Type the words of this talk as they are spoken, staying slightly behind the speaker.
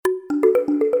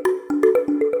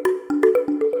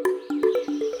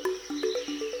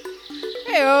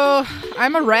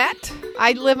I'm a rat.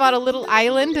 I live on a little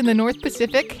island in the North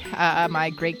Pacific. My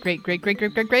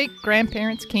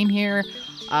great-great-great-great-great-great-grandparents came here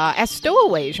as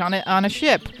stowaways on a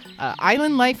ship.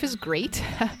 Island life is great.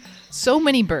 So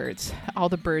many birds. All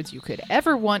the birds you could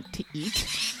ever want to eat.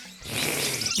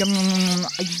 Yum.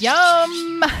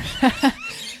 Yum.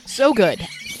 So good.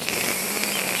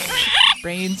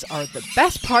 Brains are the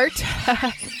best part.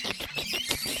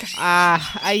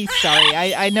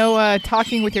 I know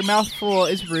talking with your mouth full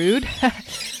is rude.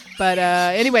 But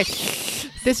anyway,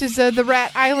 this is the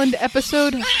Rat Island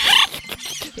episode.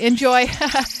 Enjoy.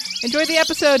 Enjoy the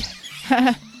episode.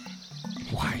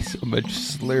 Why so much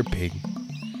slurping?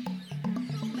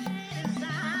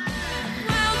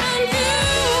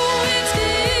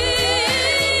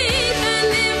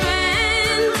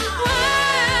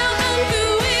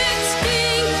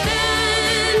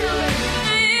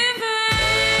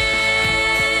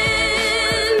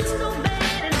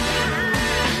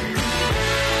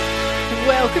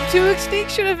 Welcome to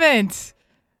Extinction Event.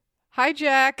 Hi,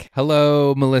 Jack.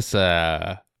 Hello,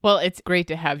 Melissa. Well, it's great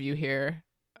to have you here.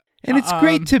 And it's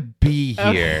great to be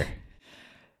here.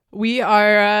 We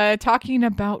are talking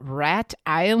about Rat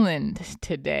Island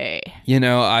today. You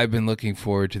know, I've been looking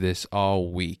forward to this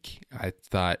all week. I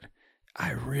thought,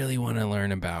 I really want to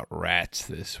learn about rats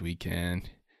this weekend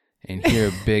and hear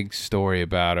a big story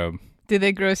about them. Did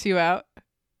they gross you out?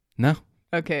 No.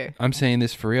 Okay. I'm saying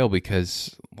this for real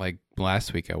because, like,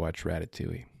 last week I watched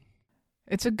Ratatouille.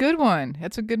 It's a good one.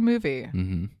 It's a good movie.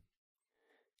 Mm-hmm.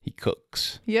 He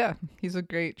cooks. Yeah, he's a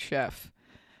great chef.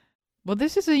 Well,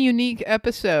 this is a unique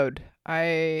episode.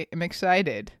 I am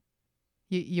excited.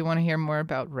 You want to hear more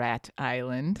about Rat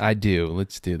Island? I do.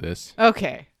 Let's do this.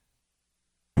 Okay.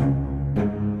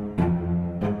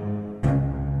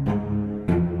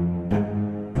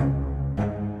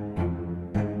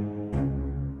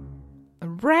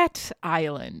 Rat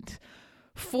Island.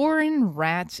 Foreign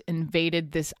rats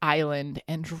invaded this island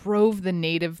and drove the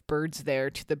native birds there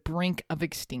to the brink of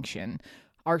extinction.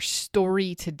 Our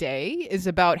story today is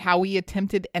about how we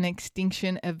attempted an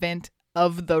extinction event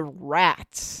of the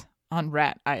rats on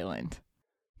Rat Island.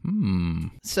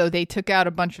 So they took out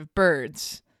a bunch of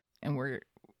birds, and we're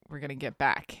going to get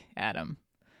back at them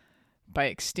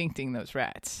by extincting those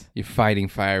rats. You're fighting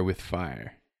fire with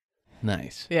fire.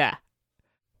 Nice. Yeah.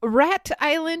 Rat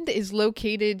Island is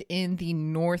located in the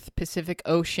North Pacific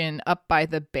Ocean up by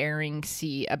the Bering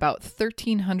Sea, about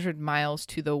 1,300 miles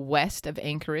to the west of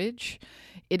Anchorage.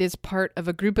 It is part of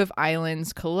a group of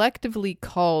islands collectively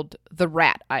called the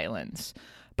Rat Islands.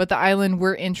 But the island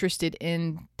we're interested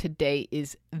in today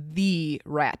is the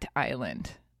Rat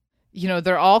Island. You know,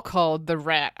 they're all called the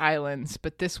Rat Islands,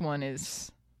 but this one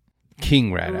is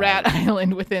King Rat Rat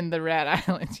Island within the Rat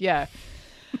Islands, yeah.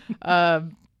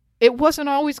 It wasn't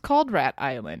always called Rat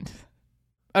Island.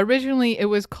 Originally, it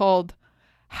was called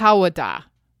Hawada.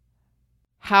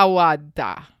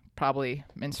 Hawada. Probably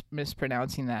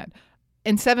mispronouncing that.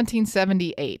 In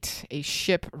 1778, a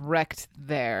ship wrecked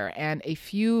there, and a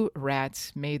few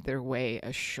rats made their way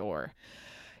ashore.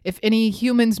 If any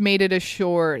humans made it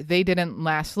ashore, they didn't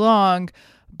last long,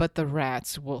 but the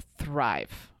rats will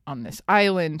thrive on this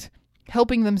island,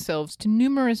 helping themselves to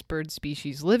numerous bird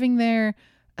species living there,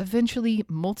 eventually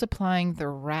multiplying the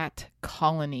rat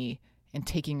colony and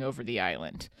taking over the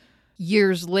island.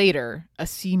 Years later, a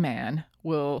seaman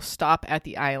will stop at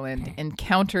the island,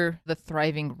 encounter the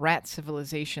thriving rat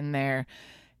civilization there,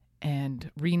 and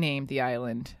rename the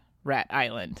island Rat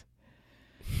Island.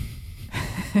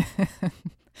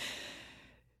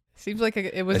 Seems like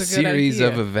it was a good series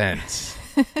idea. of events.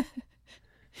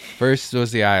 First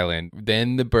was the island,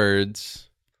 then the birds,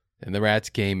 then the rats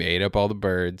came, ate up all the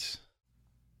birds.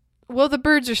 Well, the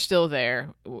birds are still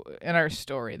there in our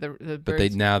story. The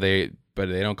birds, But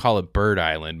they don't call it Bird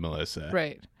Island, Melissa.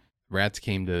 right, Rats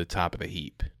came to the top of the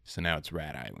heap, so now it's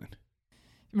Rat Island.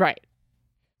 right.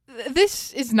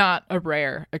 This is not a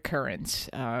rare occurrence.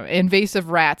 Invasive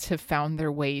rats have found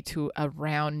their way to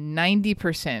around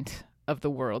 90% of the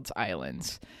world's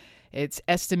islands. It's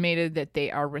estimated that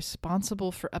they are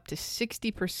responsible for up to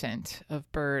 60% of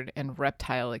bird and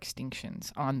reptile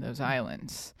extinctions on those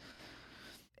islands.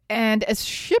 And a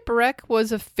shipwreck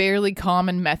was a fairly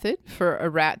common method for a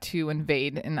rat to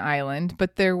invade an island,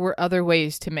 but there were other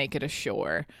ways to make it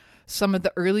ashore. Some of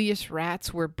the earliest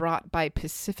rats were brought by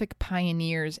Pacific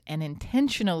pioneers and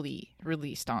intentionally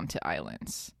released onto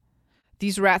islands.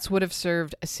 These rats would have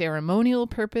served a ceremonial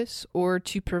purpose or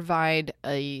to provide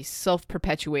a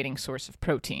self-perpetuating source of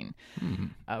protein.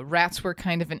 Rats were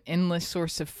kind of an endless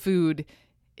source of food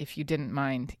if you didn't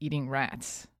mind eating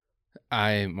rats.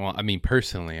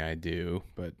 Personally I do,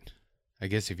 but I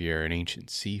guess if you're an ancient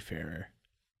seafarer,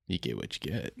 You get what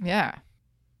you get. Yeah.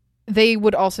 They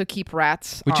would also keep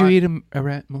rats. Would you eat a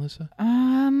rat, Melissa?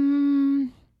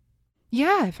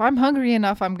 Yeah, if I'm hungry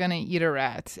enough, I'm going to eat a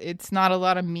rat. It's not a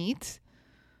lot of meat,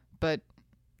 but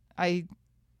I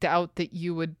doubt that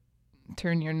you would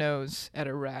turn your nose at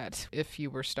a rat if you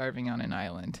were starving on an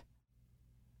island.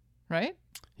 Right?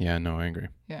 Yeah, no, I agree.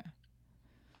 Yeah.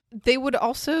 They would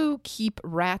also keep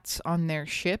rats on their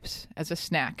ships as a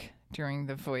snack during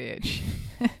the voyage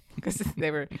because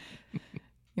they were,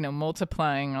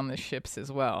 multiplying on the ships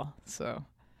as well. So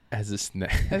as a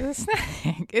snack.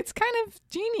 It's kind of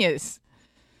genius.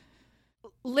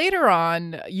 Later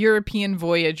on, European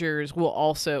voyagers will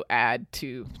also add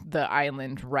to the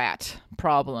island rat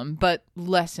problem, but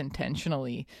less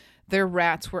intentionally. Their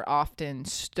rats were often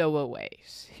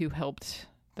stowaways who helped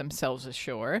themselves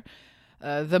ashore.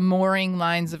 The mooring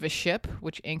lines of a ship,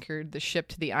 which anchored the ship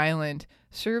to the island,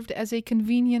 served as a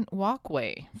convenient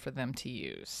walkway for them to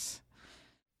use.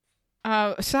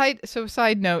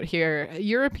 Side note here,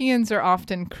 Europeans are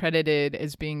often credited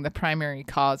as being the primary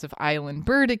cause of island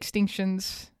bird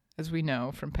extinctions, as we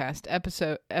know from past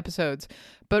episodes,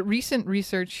 but recent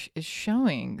research is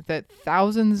showing that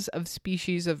thousands of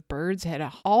species of birds had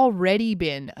already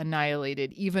been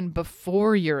annihilated even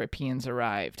before Europeans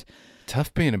arrived.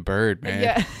 Tough being a bird, man.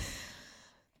 Yeah.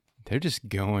 They're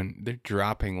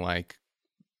dropping like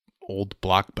old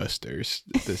blockbusters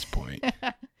at this point.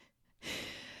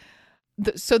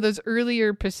 So those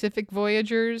earlier Pacific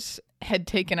voyagers had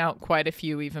taken out quite a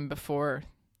few even before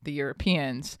the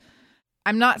Europeans.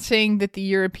 I'm not saying that the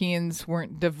Europeans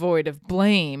weren't devoid of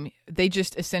blame. They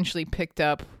just essentially picked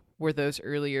up where those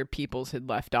earlier peoples had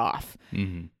left off.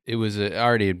 Mm-hmm. It was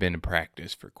already had been a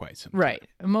practice for quite some time. Right.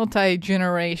 A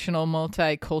multi-generational,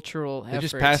 multicultural effort. They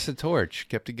just passed the torch,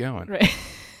 kept it going. Right.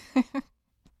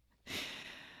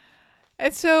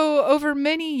 And so, over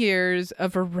many years, a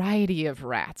variety of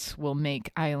rats will make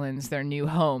islands their new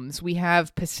homes. We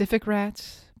have Pacific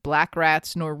rats, black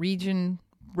rats, Norwegian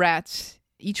rats,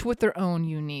 each with their own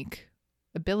unique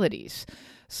abilities.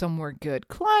 Some were good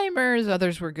climbers,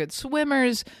 others were good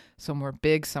swimmers, some were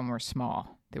big, some were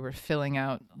small. They were filling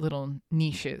out little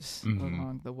niches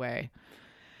along the way.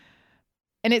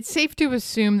 And it's safe to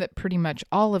assume that pretty much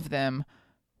all of them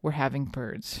were having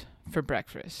birds for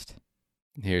breakfast.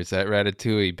 Here's that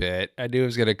Ratatouille bit. I knew it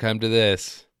was going to come to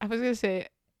this. I was going to say,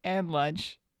 and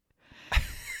lunch,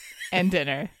 and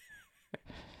dinner,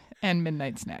 and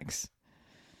midnight snacks.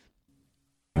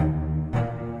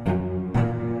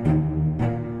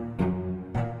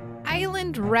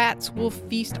 Island rats will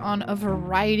feast on a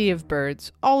variety of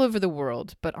birds all over the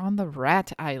world, but on the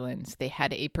Rat Islands, they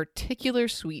had a particular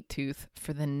sweet tooth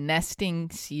for the nesting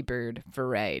seabird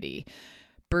variety.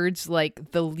 Birds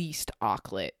like the least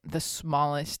auklet, the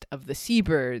smallest of the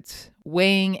seabirds,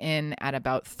 weighing in at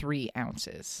about 3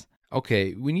 ounces.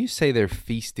 Okay, when you say they're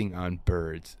feasting on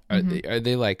birds, are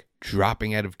they like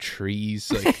dropping out of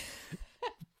trees, like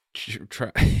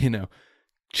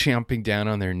chomping down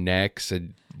on their necks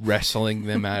and wrestling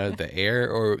them out of the air,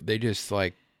 or are they just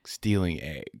like stealing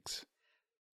eggs?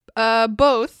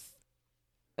 Both.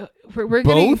 We're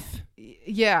Both?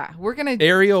 We're gonna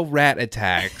aerial rat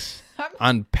attacks.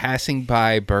 On passing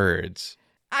by birds.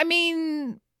 I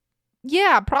mean,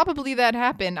 yeah, probably that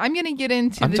happened. I'm going to get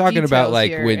into I'm the talking about like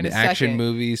here when action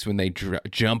movies, when they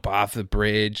jump off the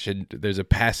bridge and there's a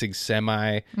passing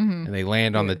semi and they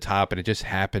land on the top and it just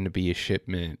happened to be a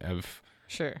shipment of...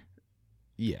 Sure.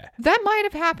 Yeah. That might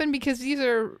have happened because these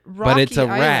are rocky But it's a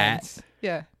islands. rat.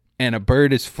 Yeah. And a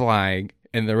bird is flying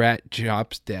and the rat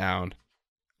jumps down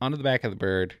onto the back of the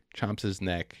bird, chomps his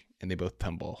neck, and they both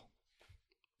tumble.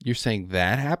 You're saying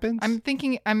that happens?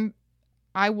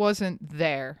 I wasn't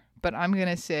there, but I'm going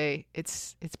to say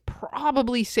it's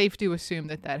probably safe to assume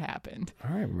that happened.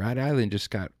 All right, Rat Island just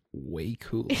got way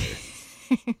cooler.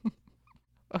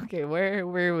 Okay, where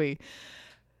are we?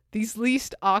 These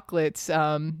least auklets,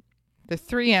 the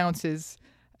 3 ounces,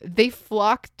 they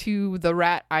flock to the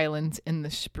Rat Islands in the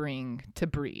spring to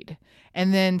breed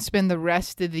and then spend the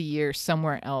rest of the year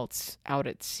somewhere else out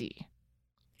at sea.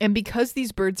 And because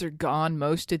these birds are gone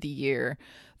most of the year,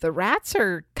 the rats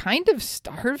are kind of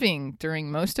starving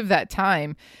during most of that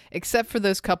time, except for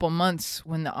those couple months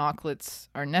when the auklets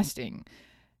are nesting.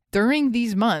 During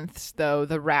these months, though,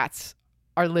 the rats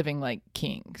are living like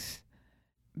kings.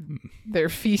 They're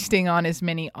feasting on as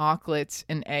many auklets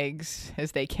and eggs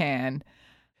as they can.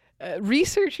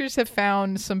 Researchers have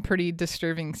found some pretty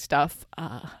disturbing stuff,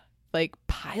 like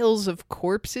piles of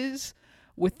corpses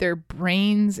with their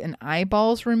brains and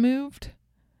eyeballs removed.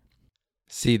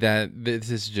 See, this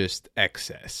is just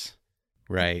excess,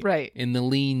 right? Right. In the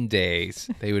lean days,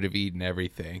 they would have eaten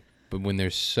everything. But when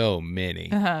there's so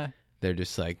many, Uh-huh. they're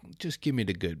just like, just give me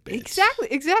the good bits.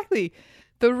 Exactly.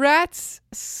 The rats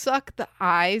suck the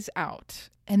eyes out,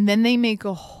 and then they make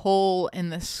a hole in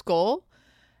the skull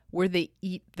where they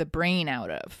eat the brain out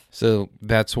of. So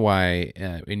that's why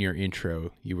in your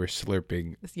intro, you were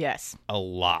slurping Yes. a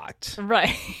lot.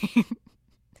 Right.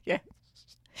 Yeah.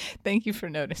 Thank you for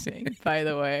noticing, by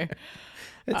the way.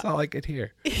 That's all I could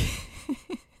hear.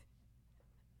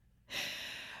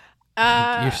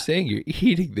 Uh, You're saying you're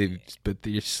eating things, but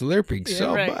you're slurping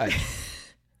so right. much.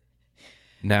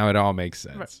 Now it all makes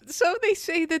sense. So they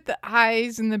say that the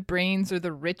eyes and the brains are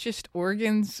the richest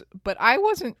organs, but I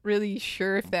wasn't really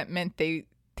sure if that meant they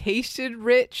tasted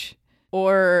rich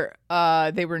or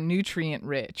they were nutrient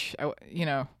rich.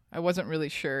 I wasn't really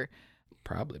sure.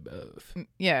 Probably both.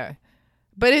 Yeah.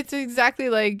 But it's exactly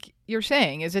like you're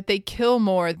saying, is that they kill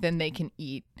more than they can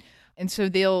eat. And so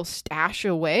they'll stash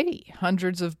away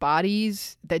hundreds of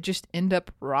bodies that just end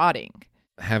up rotting.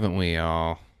 Haven't we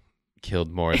all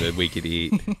killed more than we could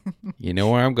eat? You know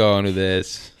where I'm going with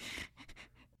this.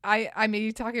 I mean,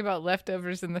 you talking about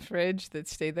leftovers in the fridge that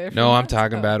stay there? No, I'm months?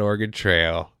 talking about Oregon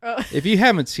Trail. Oh. If you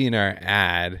haven't seen our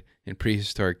ad in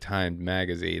Prehistoric Times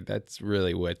magazine, that's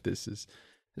really what this is.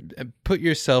 Put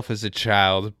yourself as a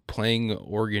child playing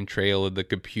Oregon Trail in the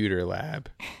computer lab,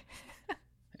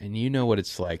 and you know what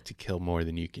it's like to kill more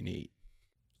than you can eat.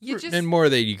 And more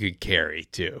than you could carry,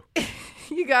 too.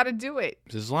 You got to do it.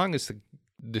 As long as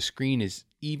the screen is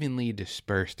evenly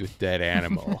dispersed with dead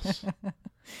animals,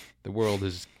 the world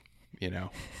is,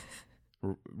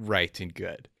 right and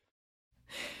good.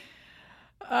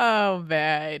 Oh,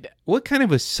 man. What kind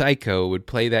of a psycho would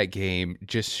play that game,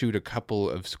 just shoot a couple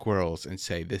of squirrels and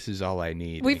say, this is all I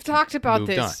need? We've talked about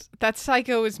this. On. That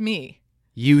psycho is me.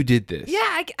 You did this.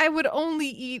 Yeah, I would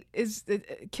only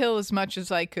kill as much as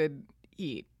I could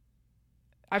eat.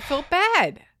 I felt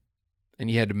bad. And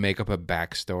you had to make up a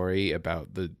backstory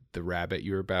about the rabbit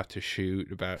you were about to shoot.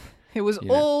 About it was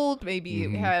old. Maybe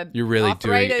it had You're really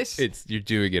arthritis. You're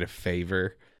doing it a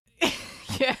favor.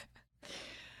 Yeah.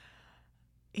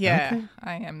 Yeah,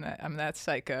 Okay. I'm that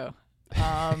psycho.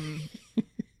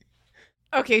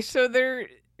 Okay, so they're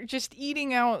just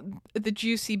eating out the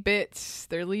juicy bits.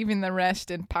 They're leaving the rest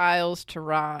in piles to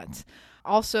rot.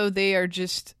 Also, they're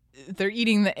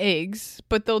eating the eggs,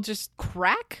 but they'll just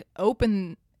crack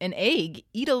open an egg,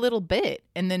 eat a little bit,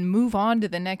 and then move on to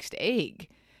the next egg.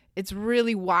 It's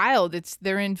really wild.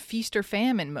 They're in feast or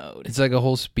famine mode. It's like a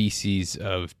whole species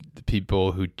of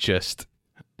people who just,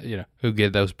 who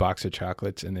get those box of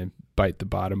chocolates and then bite the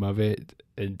bottom of it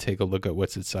and take a look at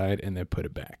what's inside and then put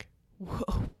it back.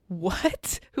 Whoa,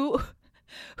 what? Who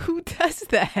does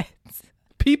that?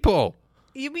 People.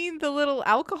 You mean the little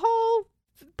alcohol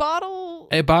bottle?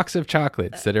 A box of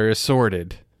chocolates that are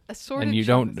assorted. Assorted and you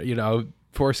chocolates. don't,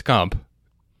 Forrest Gump.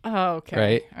 Oh, okay.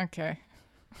 Right? Okay.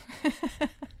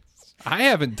 I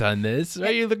haven't done this. Why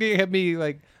are you looking at me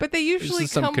like But they usually this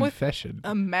is some come confession? with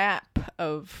a map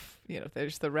of,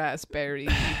 there's the raspberry.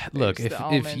 Look, there's if the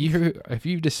almond.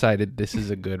 you've decided this is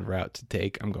a good route to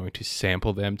take, I'm going to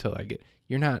sample them till I get.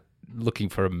 You're not looking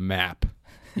for a map.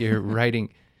 You're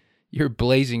you're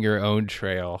blazing your own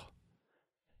trail.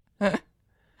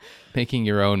 Making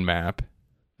your own map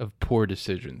of poor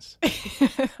decisions.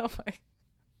 Oh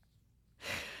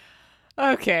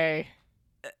my. Okay.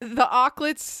 The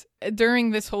auklets,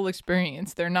 during this whole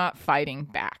experience, they're not fighting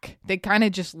back. They kind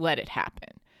of just let it happen.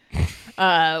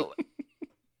 And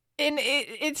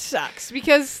it sucks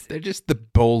because... They're just the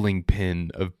bowling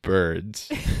pin of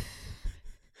birds.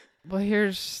 Well,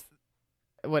 here's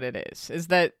what it is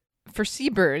that for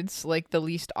seabirds, like the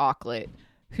least auklet,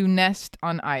 who nest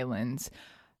on islands,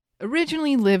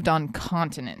 originally lived on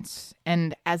continents,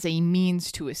 and as a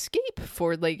means to escape,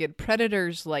 four-legged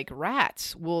predators like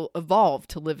rats will evolve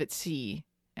to live at sea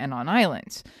and on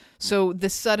islands. So the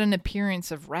sudden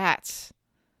appearance of rats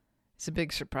is a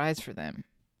big surprise for them.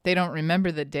 They don't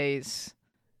remember the days.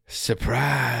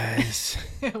 Surprise!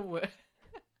 We're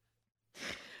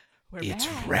It's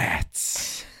back.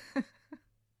 rats.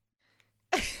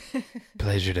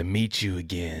 Pleasure to meet you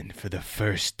again for the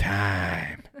first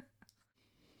time.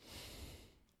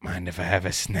 Mind if I have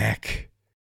a snack?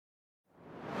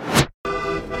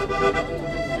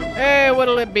 Hey,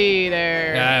 what'll it be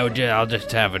there? I'll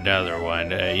just have another one.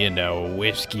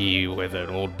 Whiskey with an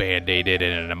old Band-Aid in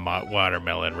it and a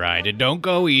watermelon rind. And don't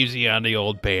go easy on the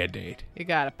old Band-Aid. You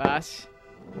got it, boss.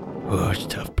 Oh, it's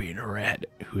tough being a rat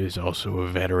who is also a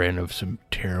veteran of some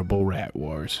terrible rat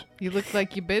wars. You look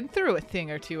like you've been through a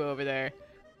thing or two over there.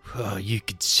 Oh, you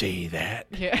could say that.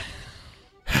 Yeah.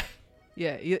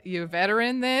 Yeah, you a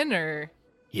veteran then, or?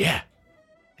 Yeah.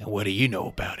 And what do you know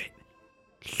about it?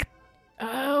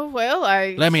 Oh, well,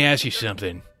 I... Let me ask you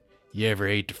something. You ever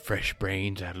ate the fresh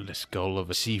brains out of the skull of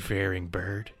a seafaring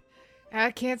bird?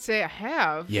 I can't say I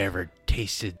have. You ever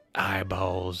tasted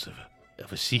eyeballs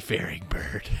of a seafaring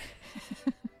bird?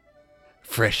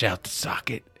 Fresh out the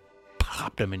socket,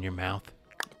 popped them in your mouth,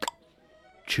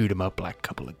 chewed them up like a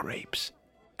couple of grapes.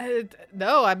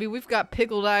 No, I mean, we've got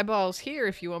pickled eyeballs here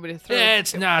if you want me to throw...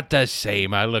 It's not the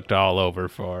same. I looked all over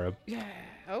for them. Yeah,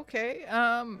 okay,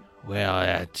 Well,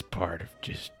 that's part of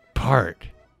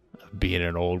being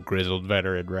an old grizzled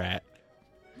veteran rat.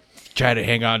 Try to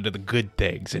hang on to the good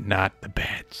things and not the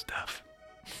bad stuff.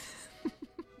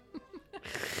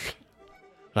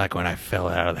 Like when I fell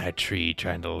out of that tree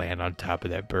trying to land on top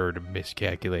of that bird and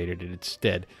miscalculated and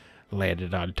instead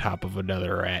landed on top of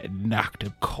another rat and knocked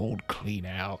him cold clean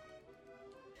out.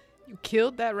 You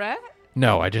killed that rat?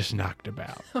 No, I just knocked him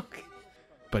out. Okay.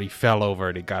 But he fell over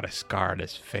and he got a scar on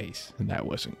his face, and that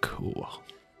wasn't cool.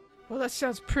 Well, that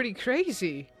sounds pretty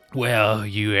crazy. Well,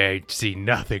 you ain't seen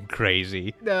nothing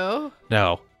crazy. No?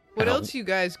 No. What else you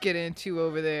guys get into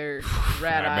over there,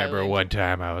 Rat I remember Island? one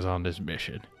time I was on this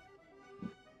mission.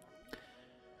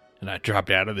 And I dropped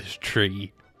out of this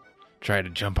tree, tried to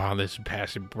jump on this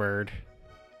passing bird.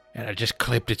 And I just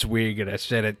clipped its wing and I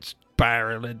sent it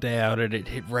spiraling down and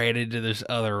it ran into this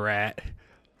other rat.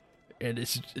 And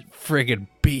its friggin'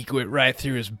 beak went right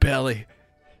through his belly.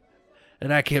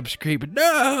 And I kept screaming,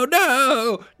 no,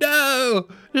 no, no,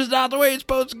 this is not the way it's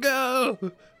supposed to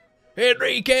go.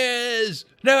 Enriquez,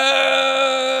 no.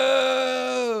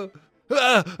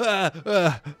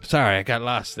 Sorry, I got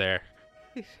lost there.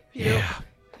 Yeah,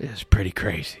 it was pretty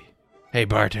crazy. Hey,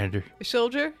 bartender.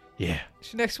 Soldier? Yeah.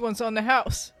 This next one's on the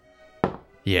house.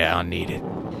 Yeah, I'll need it.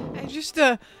 And just,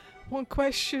 one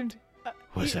question.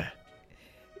 What's that?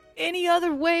 Any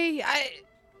other way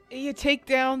you take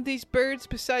down these birds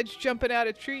besides jumping out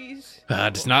of trees?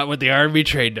 That's not what the Army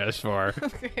trained us for.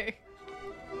 Okay.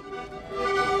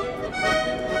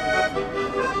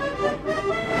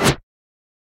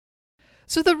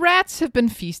 So the rats have been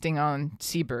feasting on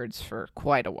seabirds for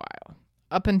quite a while,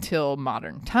 up until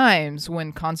modern times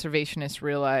when conservationists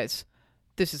realize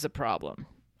this is a problem.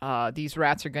 These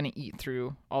rats are going to eat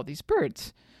through all these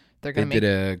birds. They're They going to did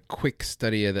a quick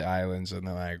study of the islands, and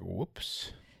they're like,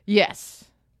 whoops. Yes.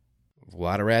 A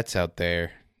lot of rats out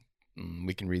there.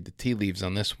 We can read the tea leaves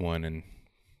on this one, and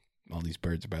all these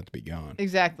birds are about to be gone.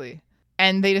 Exactly.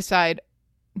 And they decide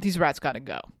these rats got to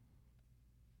go.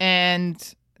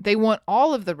 And they want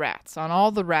all of the rats on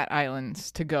all the rat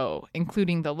islands to go,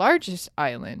 including the largest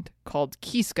island called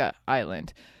Kiska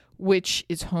Island, which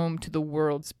is home to the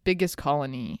world's biggest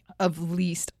colony of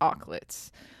least auklets.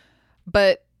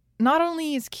 But not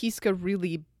only is Kiska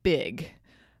really big,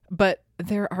 but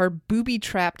there are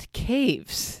booby-trapped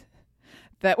caves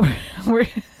that were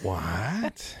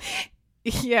What?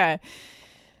 yeah,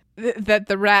 that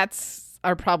the rats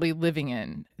are probably living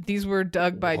in. These were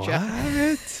dug by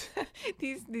What?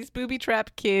 these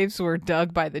booby-trapped caves were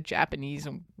dug by the Japanese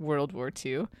in World War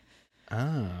II.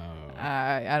 Oh.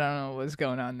 I don't know what was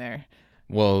going on there.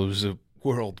 Well, it was a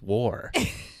world war.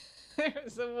 There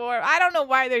was a war. I don't know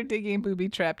why they're digging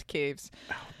booby-trapped caves.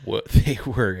 What, they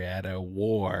were at a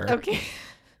war. Okay.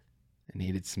 They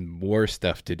needed some war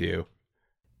stuff to do.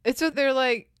 And so they're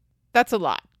like, that's a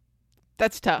lot.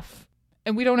 That's tough.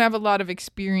 And we don't have a lot of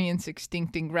experience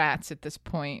extincting rats at this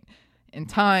point in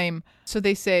time. So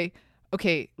they say,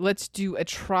 okay, let's do a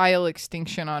trial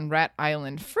extinction on Rat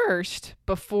Island first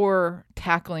before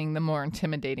tackling the more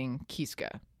intimidating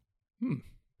Kiska.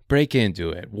 Break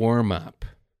into it. Warm up.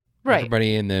 Right.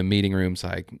 Everybody in the meeting room's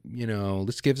like,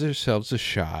 let's give ourselves a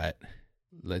shot.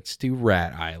 Let's do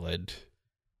Rat Island.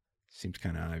 Seems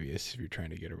kind of obvious if you're trying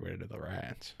to get rid of the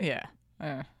rats. Yeah.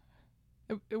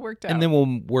 It worked out. And then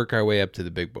we'll work our way up to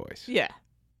the big boys. Yeah.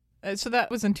 So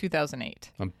that was in 2008.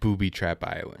 On Booby Trap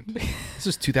Island. This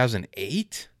was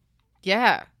 2008?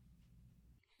 Yeah.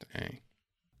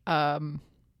 Dang.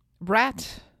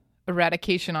 Rat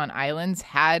eradication on islands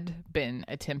had been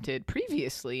attempted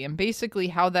previously, and basically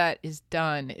how that is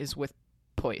done is with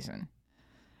poison.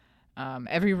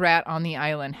 Every rat on the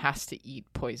island has to eat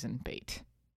poison bait.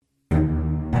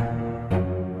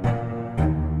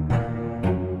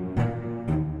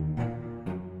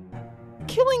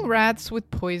 Killing rats with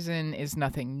poison is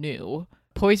nothing new.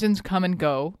 Poisons come and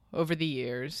go over the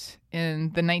years.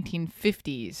 In the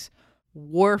 1950s,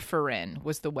 warfarin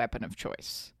was the weapon of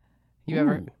choice. You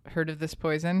ever heard of this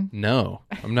poison? No,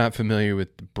 I'm not familiar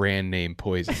with the brand name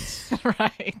poisons.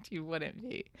 Right, you wouldn't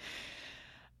be.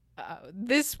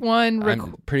 This one...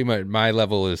 I'm pretty much, my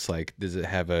level is like, does it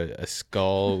have a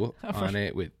skull on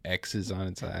it with X's on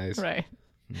its eyes? Right.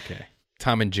 Okay.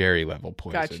 Tom and Jerry level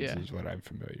poisons Gotcha. is what I'm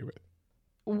familiar with.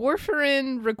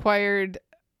 Warfarin required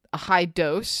a high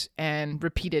dose and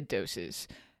repeated doses.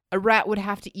 A rat would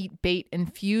have to eat bait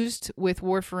infused with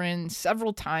warfarin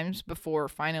several times before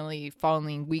finally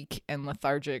falling weak and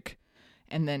lethargic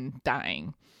and then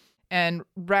dying. And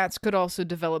rats could also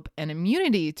develop an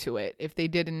immunity to it if they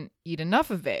didn't eat enough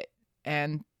of it.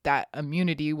 And that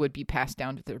immunity would be passed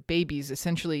down to their babies,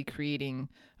 essentially creating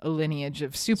a lineage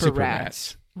of super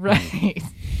rats. Right.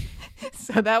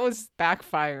 So that was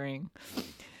backfiring.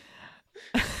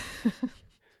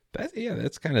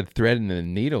 That's kind of threading the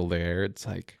needle there. It's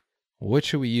like, what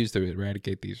should we use to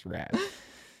eradicate these rats?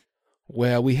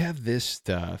 Well, we have this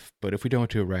stuff, but if we don't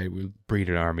do it right, we'll breed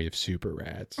an army of super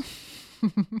rats.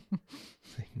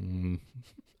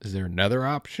 Is there another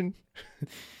option?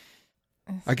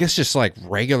 I guess just like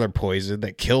regular poison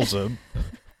that kills them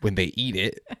when they eat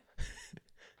it.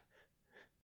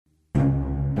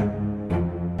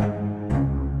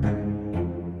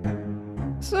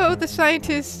 So the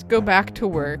scientists go back to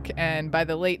work, and by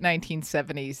the late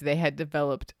 1970s, they had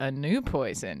developed a new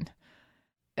poison.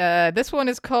 This one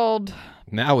is called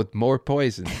Now with more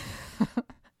poison.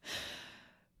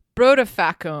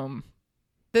 Brodifacoum.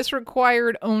 This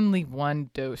required only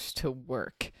one dose to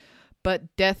work,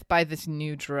 but death by this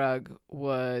new drug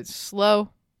was slow,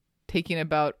 taking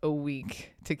about a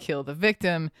week to kill the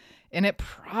victim, and it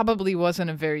probably wasn't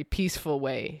a very peaceful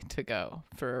way to go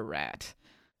for a rat.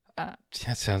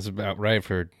 That sounds about right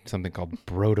for something called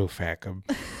Brodifacoum.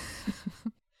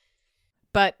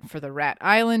 But for the Rat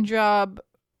Island job,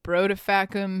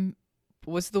 Brodifacoum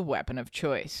was the weapon of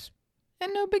choice.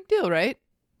 And no big deal, right?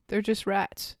 They're just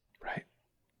rats. Right.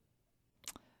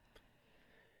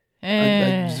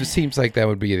 Eh. It just seems like that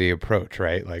would be the approach,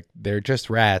 right? Like, they're just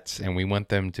rats and we want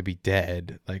them to be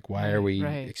dead. Like, why are we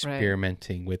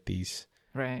experimenting with these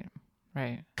Right.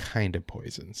 kind of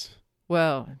poisons?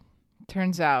 Well,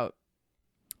 turns out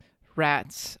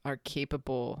rats are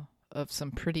capable of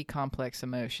some pretty complex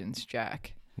emotions,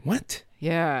 Jack. What?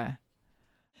 Yeah.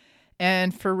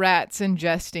 And for rats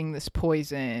ingesting this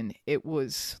poison, it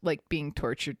was like being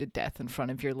tortured to death in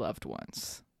front of your loved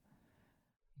ones.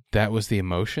 That was the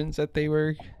emotions that they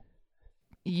were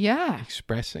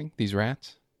expressing, these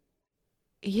rats?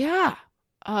 Yeah.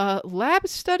 Lab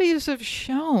studies have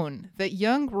shown that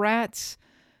young rats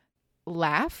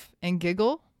laugh and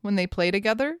giggle when they play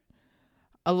together.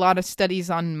 A lot of studies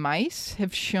on mice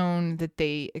have shown that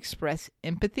they express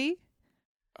empathy.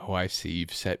 Oh, I see.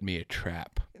 You've set me a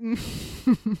trap.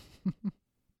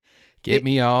 Get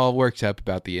me all worked up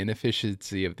about the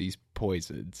inefficiency of these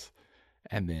poisons,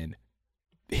 and then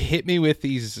hit me with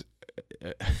these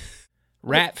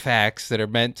rat facts that are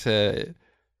meant to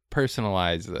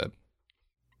personalize them.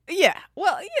 Yeah.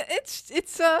 Well, yeah,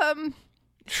 it's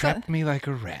Trap me like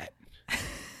a rat.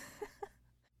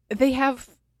 They have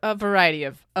a variety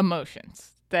of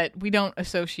emotions that we don't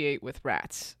associate with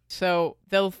rats. So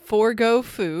they'll forego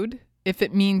food if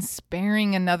it means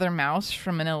sparing another mouse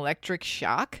from an electric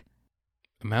shock.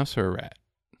 A mouse or a rat?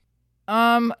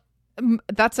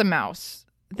 That's a mouse.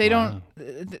 They Wow.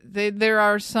 don't. There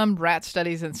are some rat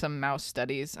studies and some mouse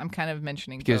studies. I'm kind of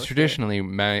mentioning Because both here. traditionally,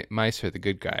 mice are the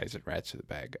good guys and rats are the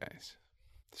bad guys.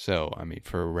 So, I mean,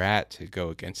 for a rat to go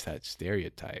against that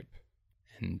stereotype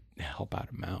and help out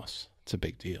a mouse, it's a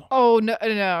big deal. Oh no!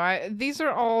 These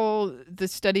are all the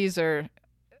studies are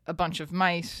a bunch of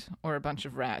mice or a bunch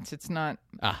of rats. It's not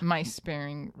mice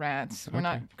sparing rats. We're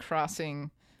not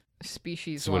crossing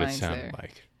species That's what it lines sounded there.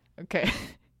 like. Okay.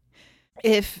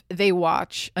 If they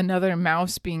watch another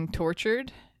mouse being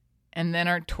tortured and then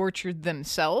are tortured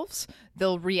themselves,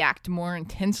 they'll react more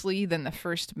intensely than the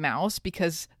first mouse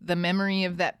because the memory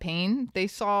of that pain they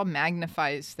saw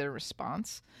magnifies their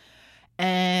response.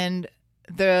 And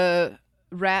the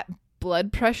rat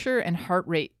blood pressure and heart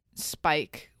rate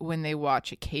spike when they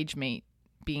watch a cage mate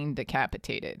being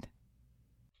decapitated.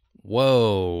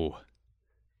 Whoa.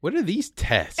 What are these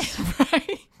tests?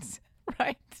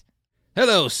 Right.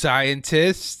 Hello,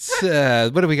 scientists.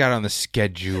 What do we got on the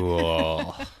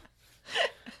schedule?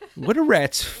 What do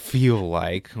rats feel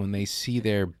like when they see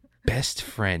their best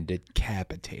friend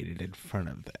decapitated in front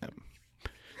of them?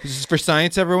 This is for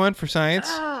science, everyone. For science.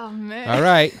 Oh, man. All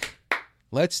right.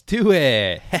 Let's do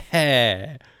it.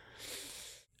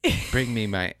 Bring me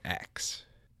my axe.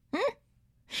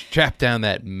 Strap down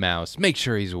that mouse. Make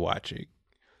sure he's watching.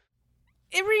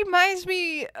 It reminds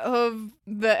me of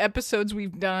the episodes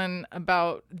we've done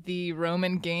about the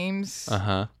Roman games,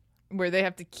 where they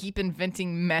have to keep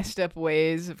inventing messed up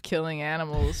ways of killing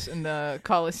animals in the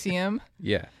Colosseum.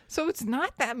 Yeah. So it's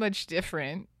not that much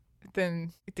different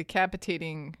than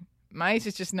decapitating Mice,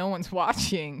 it's just no one's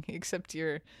watching except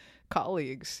your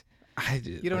colleagues.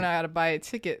 You don't know how to buy a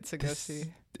ticket to go see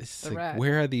It's the like, rat.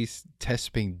 where are these tests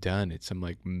being done? It's some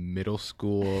like middle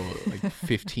school, like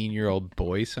 15-year-old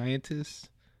boy scientists.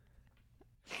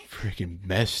 Freaking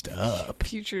messed up.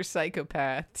 Future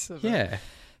psychopaths of Yeah.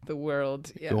 the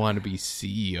world. Yeah. Go on to be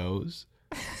CEOs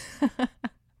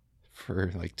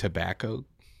for like tobacco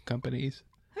companies.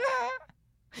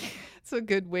 It's a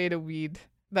good way to weed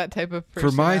that type of person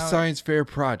For my out. science fair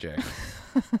project,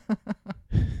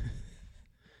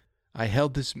 I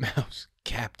held this mouse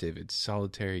captive in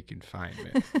solitary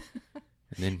confinement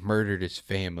and then murdered his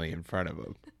family in front of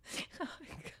him. Oh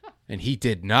my God. And he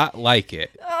did not like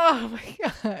it. Oh my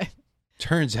God.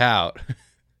 Turns out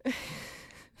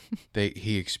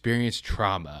he experienced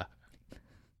trauma.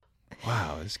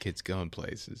 Wow, this kid's going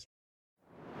places.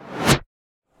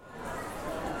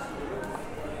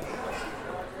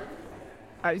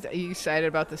 Are you excited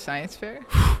about the science fair?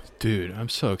 Dude, I'm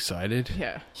so excited.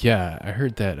 Yeah. Yeah, I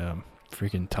heard that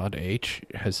freaking Todd H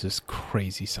has this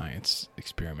crazy science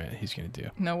experiment he's going to do.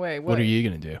 No way. What are you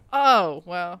going to do? Oh,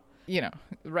 well,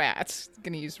 rats.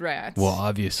 Gonna use rats. Well,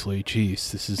 obviously,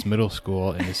 geez, this is middle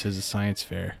school and this is a science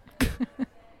fair.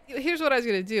 Here's what I was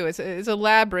going to do. It's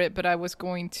elaborate, but I was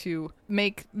going to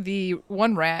make the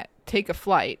one rat take a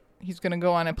flight. He's going to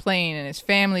go on a plane, and his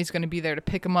family's going to be there to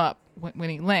pick him up when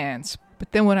he lands.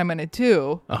 But then what I'm going to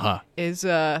do is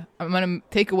I'm going to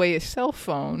take away his cell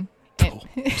phone. And Dude,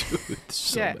 it's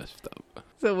so Yeah. messed up.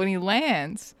 So when he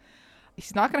lands,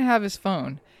 he's not going to have his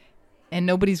phone, and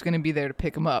nobody's going to be there to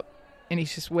pick him up. And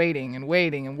he's just waiting and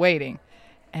waiting and waiting.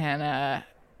 And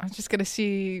I'm just going to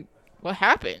see what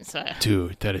happens.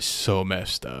 Dude, that is so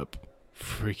messed up.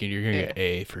 Freaking, you're going to get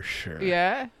A for sure.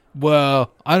 Yeah?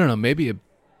 Well, I don't know, maybe a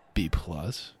B+.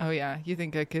 Oh, yeah. You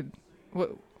think I could...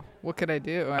 What could I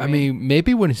do? I mean,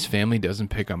 maybe when his family doesn't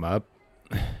pick him up,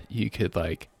 you could,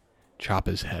 like, chop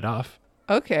his head off.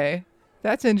 Okay.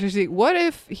 That's interesting. What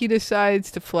if he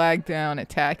decides to flag down a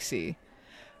taxi?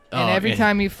 And every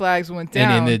time he flags one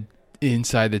down... And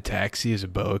inside the taxi is a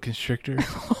boa constrictor?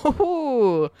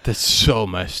 Oh, That's so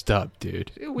messed up,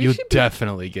 dude. We You'll should be-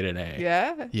 definitely get an A.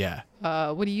 yeah? Yeah.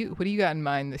 What do you got in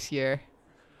mind this year?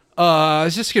 I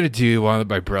was just going to do one that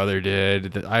my brother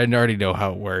did. I already know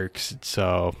how it works,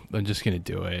 so I'm just going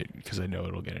to do it because I know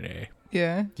it'll get an A.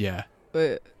 Yeah? Yeah.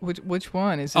 Which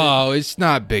one is it? Oh, it's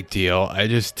not a big deal. I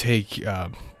just take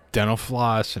dental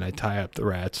floss and I tie up the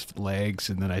rat's legs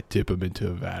and then I dip them into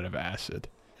a vat of acid.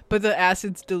 But the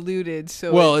acid's diluted,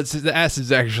 so... Well, the acid's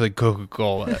actually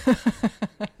Coca-Cola.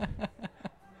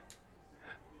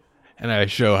 And I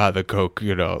show how the Coke,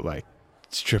 like,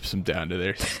 strips them down to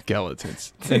their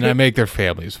skeletons. And I make their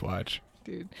families watch.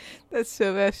 Dude, that's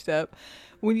so messed up.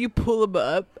 When you pull him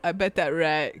up, I bet that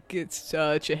rat gets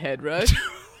such a head rush.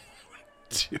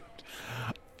 Dude,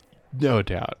 no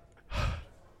doubt.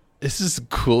 This is the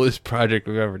coolest project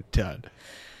we've ever done.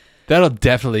 That'll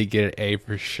definitely get an A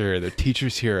for sure. The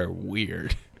teachers here are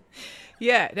weird.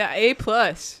 Yeah, that A+.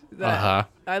 Uh-huh.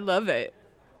 I love it.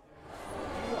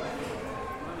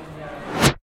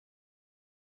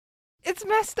 It's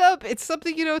messed up. It's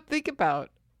something you don't think about.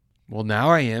 Well, now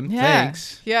I am. Yeah.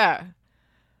 Thanks. Yeah.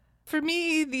 For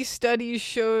me, these studies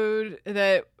showed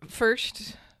that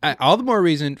first... All the more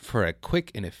reason for a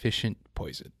quick and efficient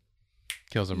poison.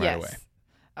 Kills them right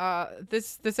away.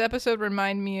 This episode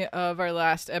reminded me of our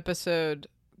last episode,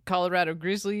 Colorado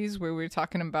Grizzlies, where we were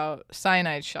talking about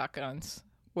cyanide shotguns,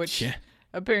 which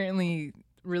apparently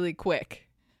really quick.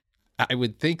 I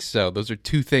would think so. Those are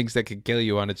two things that could kill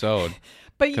you on its own,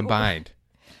 But combined.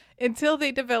 Until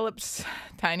they developed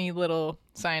tiny little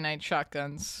cyanide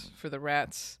shotguns for the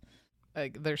rats,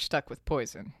 they're stuck with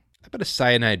poison. How about a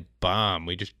cyanide bomb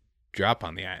we just drop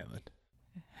on the island?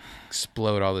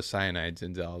 Explode all the cyanides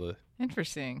into all the...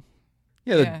 Interesting.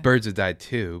 Yeah, the Yeah. birds would die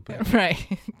too, but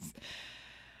Right.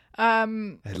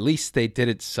 at least they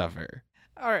didn't suffer.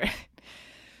 All right.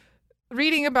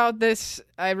 Reading about this,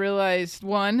 I realized,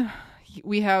 one,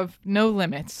 we have no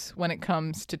limits when it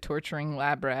comes to torturing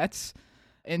lab rats.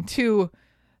 And two,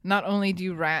 not only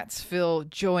do rats feel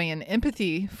joy and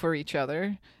empathy for each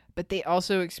other, but they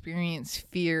also experience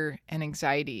fear and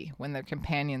anxiety when their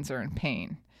companions are in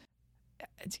pain.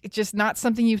 It's just not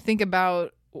something you think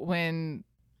about when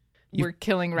we're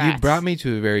killing rats. You brought me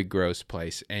to a very gross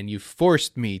place, and you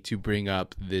forced me to bring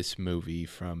up this movie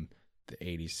from the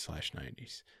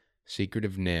 80s/90s, Secret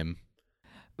of Nim.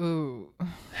 Ooh.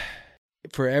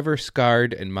 Forever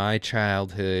scarred in my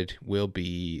childhood will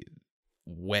be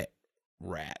wet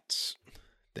rats.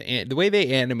 The way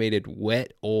they animated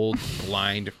wet, old,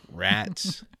 blind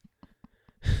rats,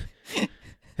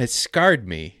 it scarred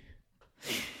me.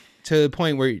 to the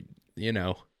point where,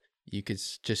 you could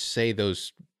just say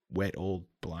those wet old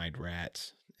blind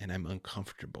rats, and I'm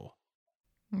uncomfortable.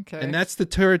 Okay. And that's the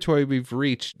territory we've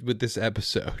reached with this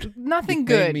episode. Nothing You've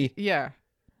good. made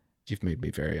You've made me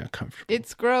very uncomfortable.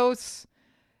 It's gross.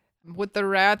 What the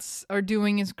rats are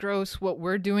doing is gross. What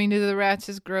we're doing to the rats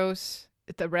is gross.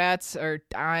 The rats are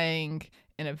dying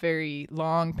in a very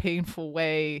long, painful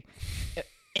way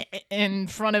in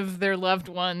front of their loved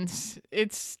ones.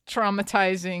 It's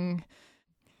traumatizing.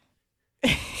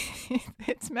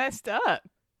 It's messed up.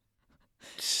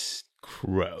 It's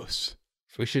gross.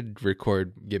 We should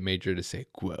get Major to say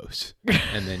gross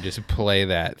and then just play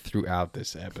that throughout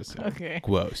this episode. Okay.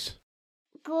 Gross.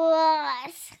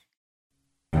 Gross.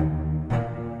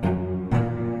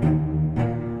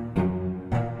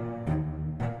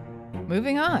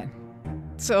 Moving on.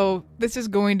 So, this is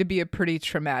going to be a pretty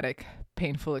traumatic,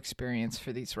 painful experience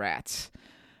for these rats.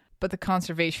 But the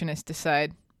conservationists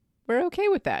decide we're okay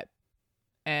with that.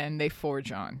 And they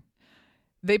forge on.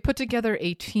 They put together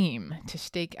a team to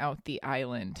stake out the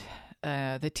island.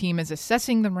 The team is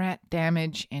assessing the rat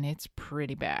damage, and it's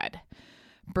pretty bad.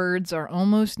 Birds are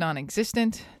almost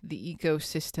non-existent. The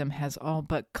ecosystem has all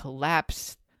but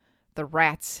collapsed. The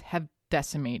rats have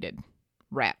decimated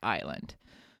Rat Island.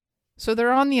 So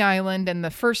they're on the island, and the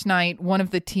first night, one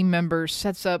of the team members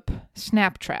sets up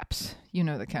snap traps. You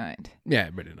know the kind. Yeah,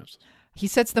 everybody knows. He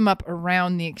sets them up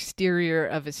around the exterior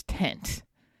of his tent.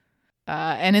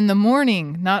 And in the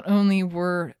morning, not only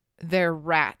were there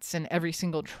rats in every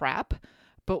single trap,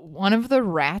 but one of the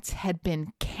rats had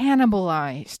been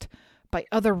cannibalized by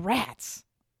other rats.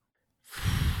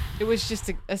 It was just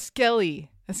a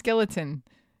skeleton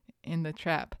in the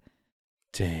trap.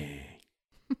 Dang.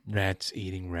 Rats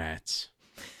eating rats.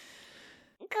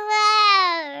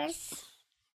 Gross.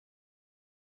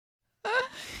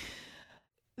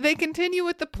 They continue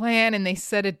with the plan and they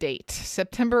set a date,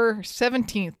 September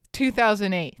 17th,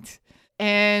 2008.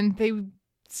 And they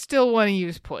still want to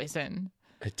use poison.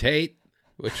 A date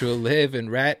which will live in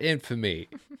rat infamy.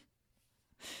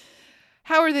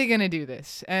 How are they going to do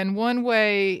this? And one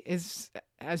way is,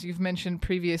 as you've mentioned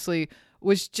previously,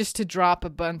 was just to drop a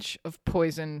bunch of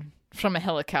poison from a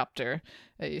helicopter,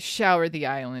 shower the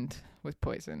island with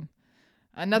poison.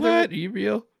 Another, What? Are you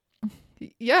real?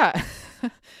 yeah.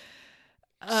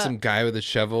 Some guy with a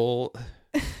shovel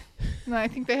No, I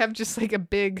think they have just like a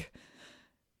big,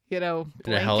 in a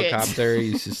blanket helicopter.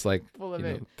 He's just like full of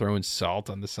it. throwing salt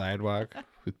on the sidewalk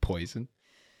with poison.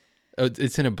 Oh,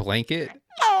 it's in a blanket?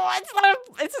 No,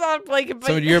 it's not a blanket. But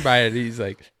So when you're by it,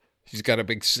 he's got a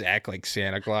big sack like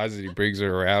Santa Claus and he brings it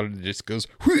around and just goes,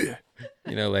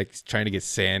 like he's trying to get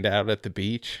sand out at the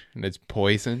beach and it's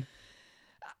poison.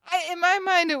 in my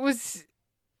mind, it was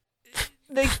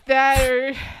like that,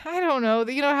 or I don't know.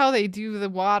 You know how they do the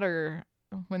water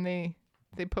when they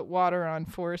put water on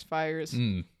forest fires?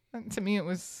 Mm. To me, it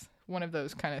was one of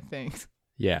those kind of things.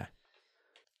 Yeah.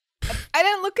 I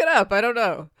didn't look it up. I don't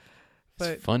know. But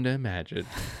It's fun to imagine.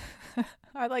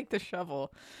 I like the shoveling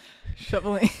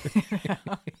it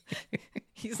out.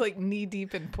 He's like knee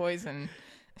deep in poison,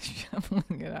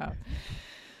 shoveling it out.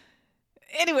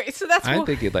 Anyway, so that's I'm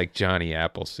thinking like Johnny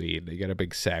Appleseed. You got a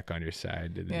big sack on your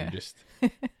side and then Yeah. you just,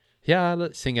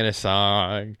 let's singing a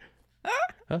song.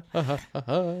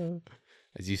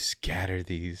 As you scatter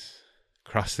these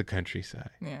across the countryside.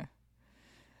 Yeah.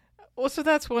 Well, so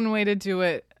that's one way to do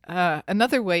it.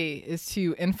 Another way is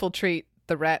to infiltrate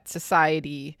the rat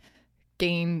society,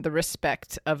 gain the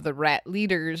respect of the rat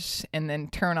leaders, and then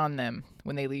turn on them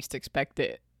when they least expect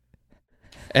it.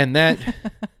 And that,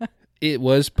 it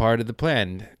was part of the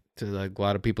plan. A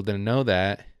lot of people didn't know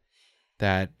that.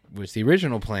 That was the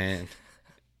original plan.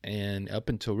 And up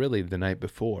until really the night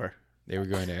before, they were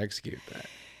going to execute that.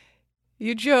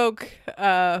 You joke,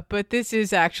 but this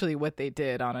is actually what they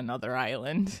did on another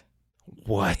island.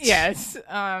 What? Yes.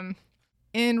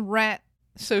 In rat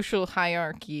social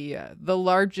hierarchy, the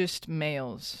largest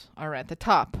males are at the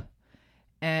top,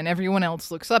 and everyone else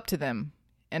looks up to them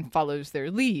and follows their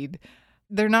lead.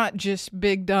 They're not just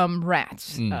big dumb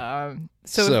rats.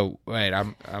 So wait,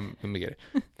 I'm let me get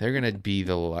it. They're gonna be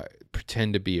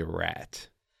pretend to be a rat,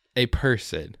 a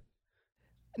person,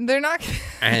 they're not.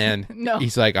 and No.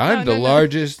 he's like, I'm No, the no.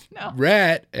 largest No.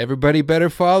 rat. Everybody better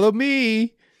follow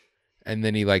me. And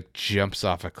then he like jumps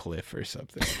off a cliff or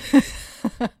something,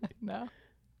 No.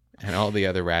 and all the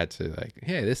other rats are like,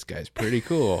 hey, this guy's pretty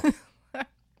cool.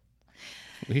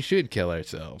 We should kill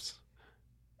ourselves.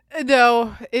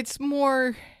 No, it's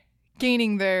more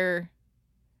gaining their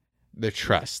The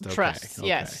trust. Okay, trust. okay,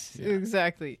 Yes, yeah.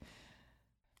 exactly.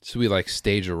 So we like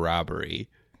stage a robbery,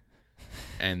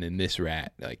 and then this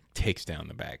rat like takes down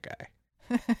the bad guy.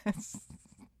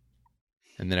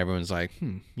 And then everyone's like,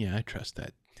 yeah, I trust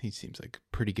that. He seems like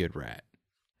a pretty good rat.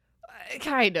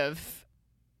 Kind of.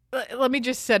 Let me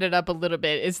just set it up a little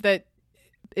bit. Is that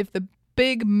if the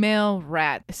big male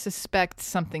rat suspects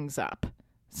something's up,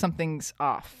 something's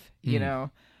off, you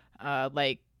know,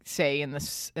 like say in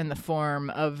the form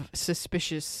of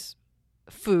suspicious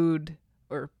food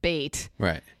or bait,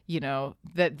 Right. you know,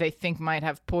 that they think might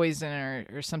have poison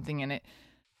or something in it.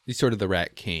 He's sort of the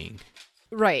rat king.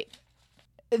 Right.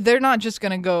 They're not just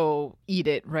going to go eat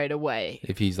it right away.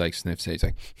 If he's like sniffs it, he's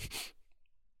like,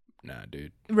 nah,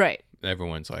 dude. Right.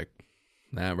 Everyone's like,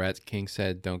 nah, rat king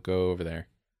said don't go over there.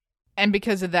 And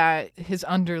because of that, his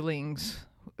underlings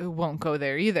won't go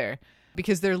there either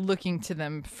because they're looking to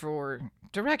them for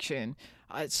direction.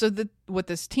 What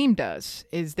this team does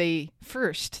is they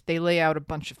lay out a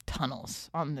bunch of tunnels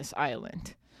on this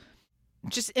island.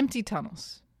 Just empty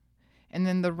tunnels. And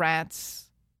then the rats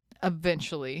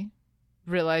eventually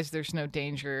realize there's no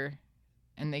danger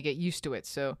and they get used to it.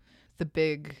 So the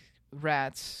big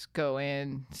rats go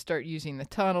in, start using the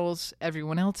tunnels.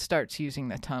 Everyone else starts using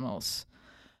the tunnels.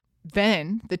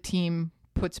 Then the team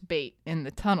puts bait in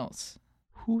the tunnels.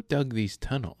 Who dug these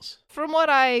tunnels? From what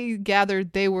I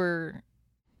gathered, they were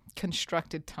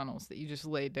constructed tunnels that you just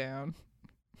lay down.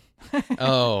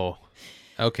 Oh,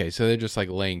 okay. So they're just like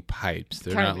laying pipes.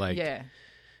 They're Kind not of, like, yeah.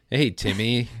 hey,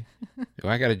 Timmy,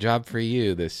 I got a job for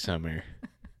you this summer.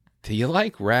 Do you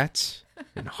like rats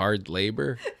and hard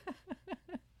labor?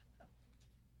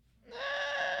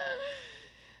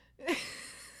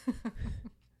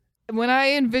 When I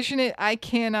envision it, I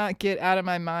cannot get out of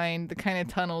my mind the kind of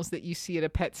tunnels that you see at a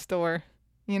pet store.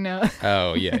 You know?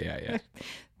 Oh, yeah.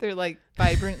 They're like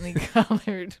vibrantly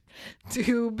colored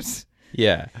tubes.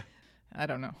 Yeah. I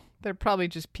don't know. They're probably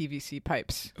just PVC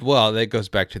pipes. Well, that goes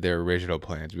back to their original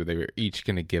plans where they were each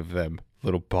going to give them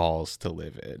little balls to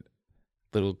live in.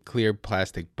 Little clear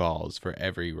plastic balls for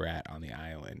every rat on the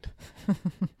island.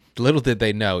 Little did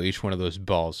they know each one of those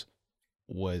balls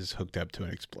was hooked up to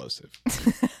an explosive.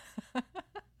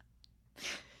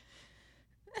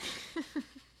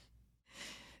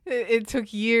 It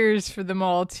took years for them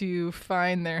all to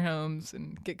find their homes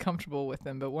and get comfortable with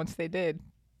them, but once they did,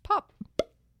 pop.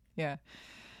 Yeah.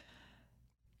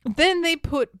 Then they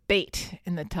put bait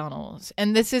in the tunnels,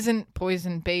 and this isn't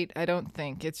poison bait, I don't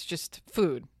think. It's just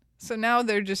food. So now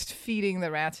they're just feeding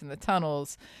the rats in the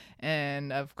tunnels,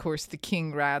 and of course the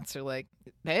king rats are like,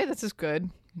 hey, this is good.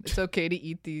 It's okay to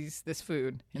eat this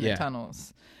food in the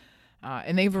tunnels.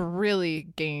 And they've really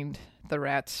gained the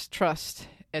rats' trust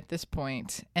at this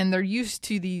point, and they're used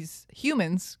to these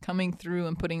humans coming through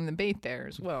and putting the bait there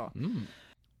as well.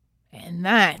 And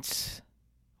that's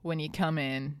when you come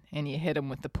in and you hit them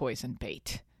with the poison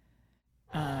bait.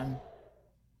 The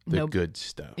good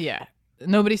stuff. Yeah.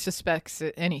 Nobody suspects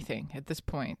anything at this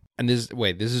point. And this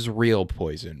is real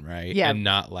poison, right? Yeah. And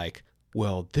not like,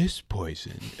 well, this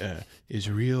poison is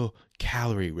real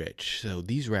calorie rich, so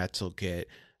these rats will get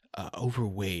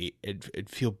overweight and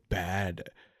feel bad,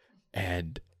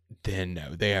 and then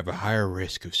they have a higher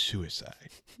risk of suicide,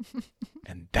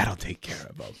 and that'll take care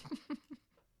of them.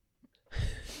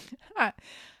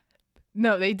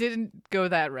 No, they didn't go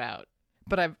that route,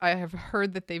 but I have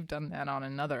heard that they've done that on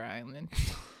another island.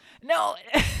 No,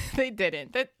 they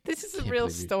didn't. This is a real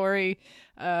story.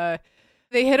 They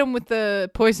hit them with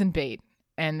the poison bait,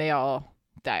 and they all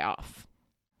die off.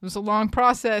 It was a long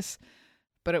process,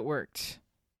 but it worked.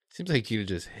 Seems like you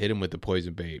just hit him with the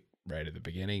poison bait right at the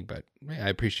beginning, but I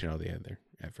appreciate all the other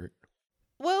effort.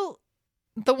 Well,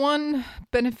 the one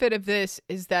benefit of this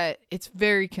is that it's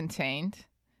very contained,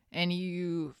 and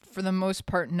you, for the most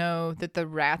part, know that the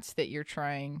rats that you're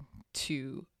trying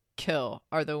to kill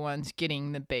are the ones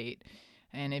getting the bait.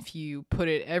 And if you put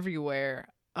it everywhere,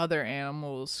 other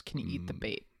animals can eat the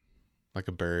bait. Like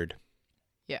a bird.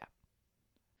 Yeah.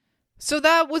 So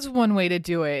that was one way to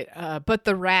do it. But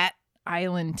the Rat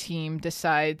Island team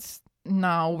decides,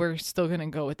 no, we're still going to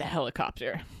go with the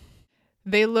helicopter.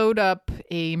 They load up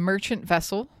a merchant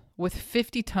vessel with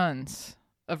 50 tons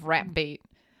of rat bait,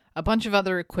 a bunch of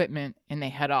other equipment, and they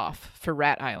head off for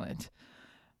Rat Island.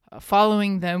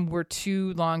 Following them were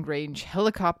 2 long-range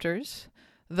helicopters.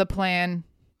 The plan,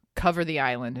 cover the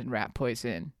island in rat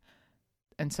poison.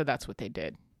 And so that's what they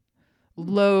did.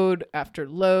 Load after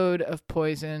load of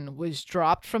poison was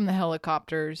dropped from the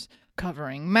helicopters,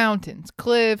 covering mountains,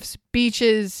 cliffs,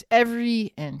 beaches,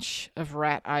 every inch of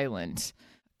Rat Island,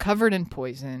 covered in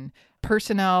poison.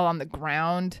 Personnel on the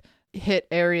ground hit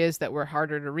areas that were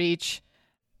harder to reach.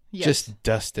 Yes. Just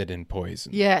dusted in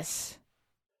poison. Yes.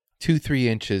 2-3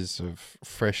 inches of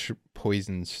fresh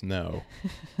poison snow.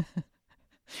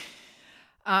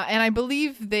 And I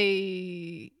believe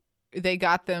they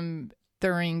got them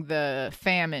during the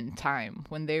famine time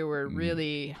when they were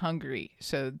really hungry.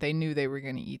 So they knew they were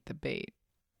going to eat the bait.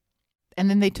 And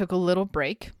then they took a little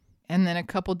break. And then a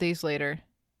couple days later,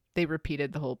 they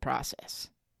repeated the whole process.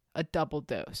 A double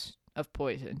dose of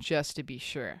poison, just to be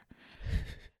sure.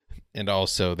 And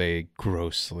also, they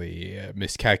grossly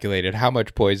miscalculated how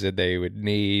much poison they would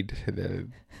need.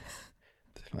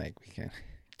 Like, we can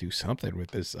do something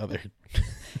with this other.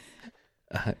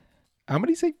 How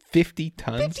many say 50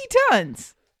 tons? 50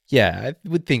 tons! Yeah, I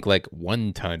would think like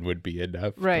 1 ton would be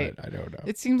enough. Right. But I don't know.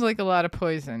 It seems like a lot of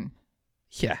poison.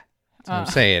 Yeah. That's what I'm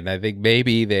saying. I think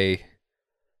maybe they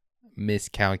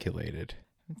miscalculated.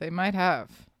 They might have.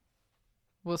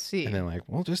 We'll see. And they're like,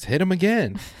 well, just hit them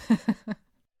again.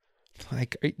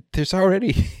 Like, there's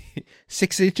already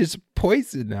 6 inches of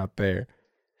poison out there.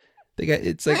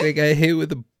 It's like they got hit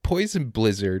with a poison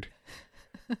blizzard.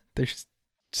 They're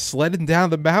sledding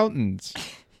down the mountains,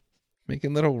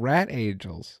 making little rat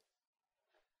angels.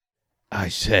 I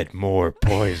said more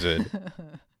poison.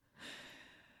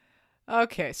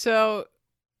 Okay, so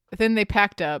then they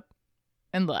packed up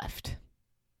and left.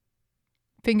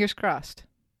 Fingers crossed.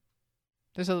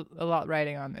 There's a lot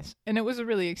riding on this. And it was a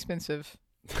really expensive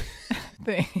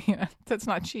thing. That's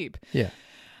not cheap. Yeah.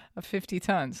 50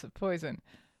 tons of poison.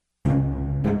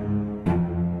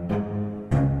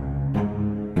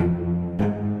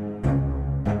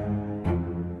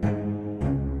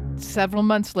 Several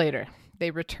months later,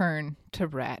 they return to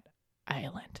Rat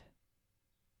Island.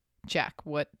 Jack,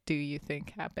 what do you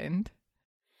think happened?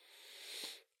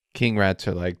 King rats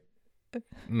are like,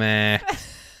 meh.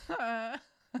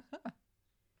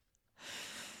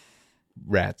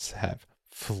 Rats have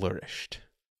flourished.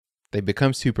 They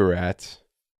become super rats.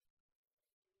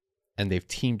 And they've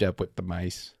teamed up with the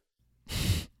mice.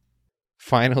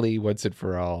 Finally, once and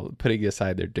for all, putting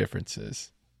aside their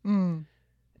differences. And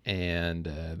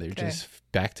they're just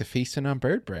back to feasting on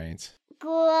bird brains.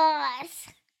 Gross.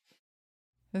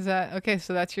 Is that okay?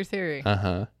 So that's your theory.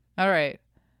 Uh-huh. All right.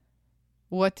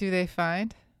 What do they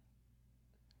find?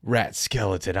 Rat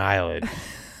Skeleton Island.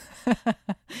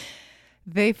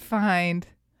 They find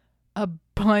a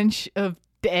bunch of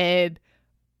dead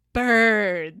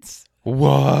birds.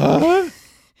 What?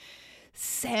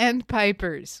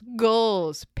 Sandpipers,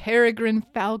 gulls, peregrine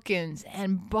falcons,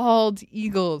 and bald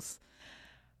eagles.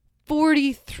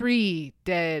 43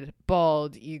 dead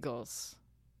bald eagles.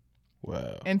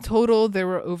 Whoa. In total, there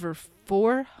were over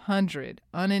 400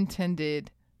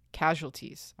 unintended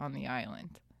casualties on the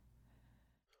island.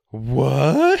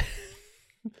 What?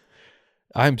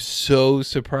 I'm so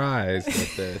surprised at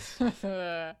this.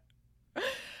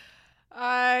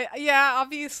 Yeah,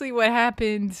 obviously what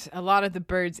happened, a lot of the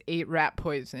birds ate rat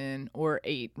poison or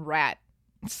ate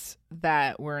rats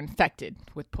that were infected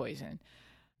with poison.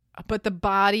 But the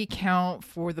body count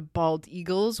for the bald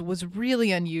eagles was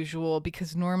really unusual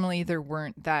because normally there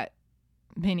weren't that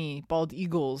many bald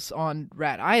eagles on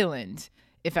Rat Island,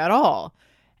 if at all.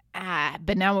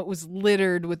 But now it was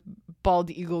littered with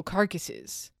bald eagle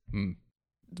carcasses.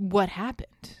 What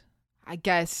happened? I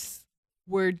guess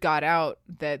word got out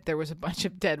that there was a bunch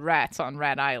of dead rats on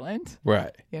Rat Island.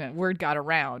 Right. Word got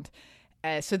around.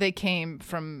 So they came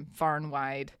from far and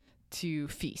wide to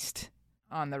feast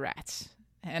on the rats.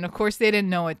 And of course they didn't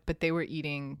know it, but they were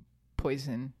eating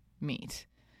poison meat.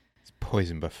 It's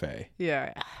poison buffet.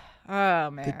 Yeah. Oh,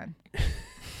 man.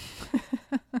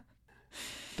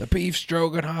 The beef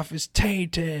stroganoff is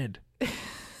tainted.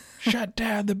 Shut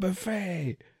down the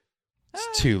buffet.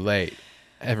 It's too late.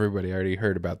 Everybody already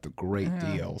heard about the great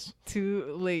deals. Too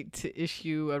late to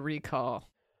issue a recall.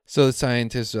 So the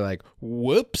scientists are like,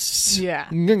 whoops. Yeah.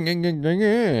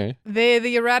 The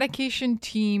eradication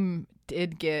team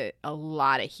did get a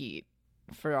lot of heat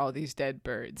for all these dead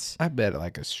birds. I bet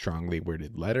like a strongly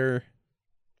worded letter.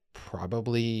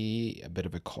 Probably a bit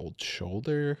of a cold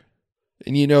shoulder.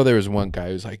 And there was one guy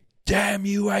who's like, damn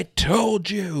you, I told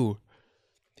you.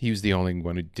 He was the only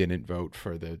one who didn't vote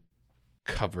for the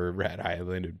cover Rat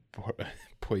Island and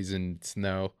poison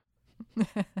snow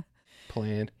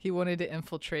plan. He wanted to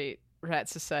infiltrate rat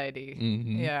society.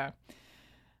 Mm-hmm. Yeah.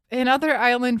 In other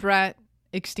island rat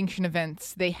extinction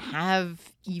events, they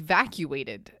have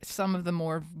evacuated some of the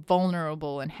more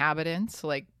vulnerable inhabitants,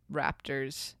 like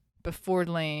raptors, before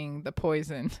laying the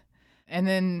poison, and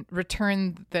then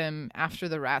returned them after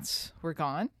the rats were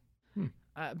gone.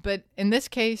 But in this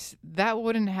case, that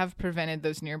wouldn't have prevented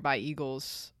those nearby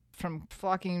eagles from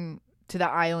flocking to the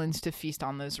islands to feast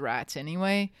on those rats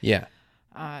anyway. Yeah.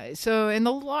 So in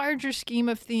the larger scheme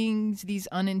of things, these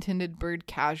unintended bird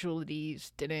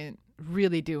casualties didn't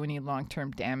really do any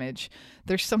long-term damage.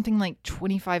 There's something like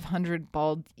 2,500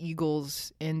 bald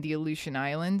eagles in the Aleutian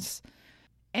Islands.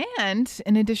 And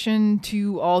in addition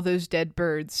to all those dead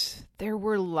birds, there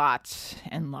were lots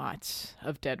and lots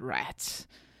of dead rats.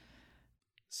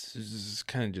 This is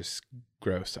kind of just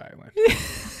gross island.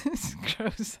 It's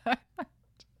gross.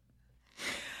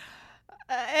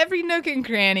 Every nook and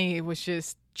cranny was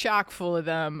just chock full of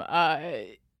them.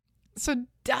 So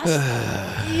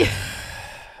Dusty...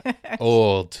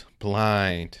 Old,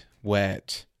 blind,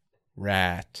 wet,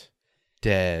 rat,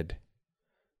 dead.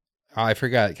 Oh, I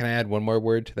forgot. Can I add one more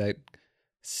word to that?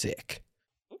 Sick.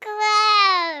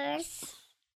 Gross.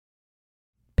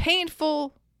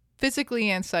 Painful,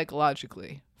 physically and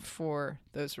psychologically, for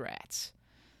those rats.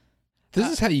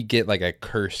 This is how you get like a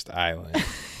cursed island.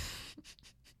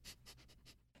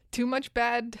 Too much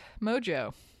bad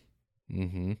mojo.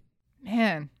 Mm-hmm.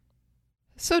 Man.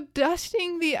 So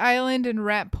dusting the island in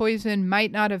rat poison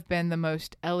might not have been the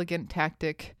most elegant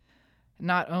tactic.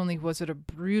 Not only was it a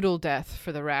brutal death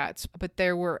for the rats, but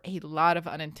there were a lot of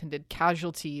unintended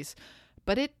casualties.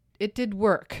 But it did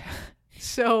work.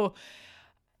 So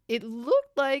it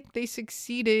looked like they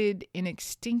succeeded in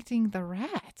extincting the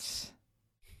rats.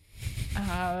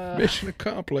 Mission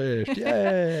accomplished.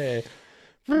 Yay.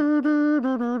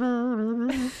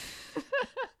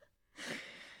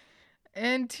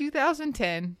 In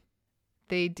 2010,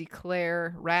 they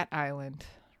declare Rat Island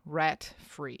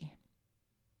rat-free.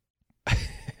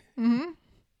 Mm-hmm.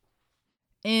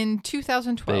 In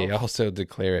 2012... They also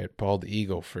declare it bald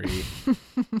eagle free.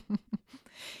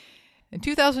 In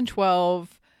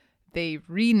 2012, they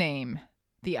rename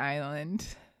the island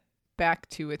back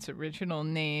to its original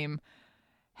name,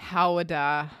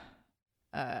 Hawada.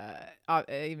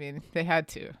 I mean, they had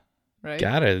to, right?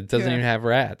 Got it. It doesn't Yeah. even have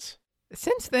rats.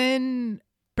 Since then,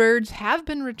 birds have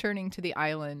been returning to the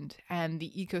island and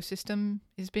the ecosystem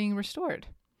is being restored.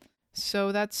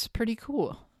 So that's pretty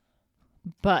cool.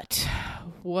 But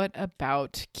what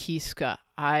about Kiska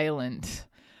Island?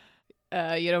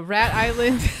 Rat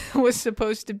Island was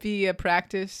supposed to be a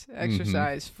practice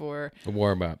exercise for The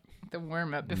warm up. the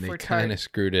warm-up And before they kind of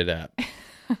screwed it up.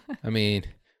 I mean,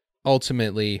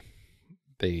 ultimately,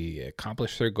 they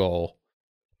accomplished their goal,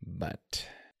 but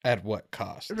at what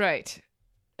cost? Right.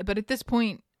 But at this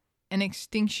point, an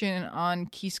extinction on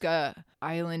Kiska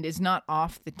Island is not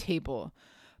off the table.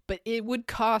 But it would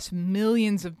cost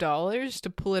millions of dollars to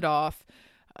pull it off.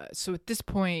 So at this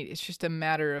point, it's just a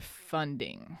matter of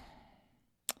funding.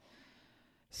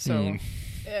 So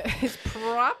it's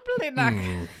probably not...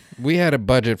 We had a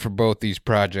budget for both these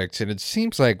projects, and it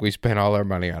seems like we spent all our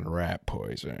money on rat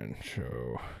poison.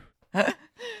 So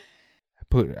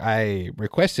I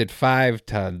requested 5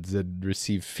 tons and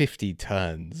received 50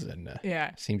 tons, and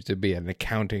Yeah. seems to be an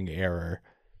accounting error.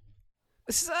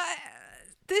 So,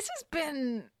 this has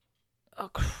been a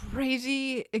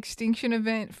crazy extinction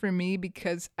event for me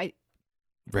because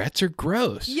Rats are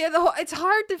gross. it's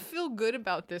hard to feel good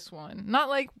about this one. Not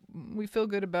like we feel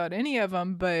good about any of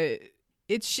them, but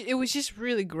it was just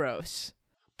really gross.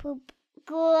 Poop.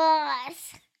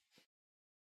 Gross.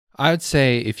 I would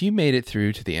say if you made it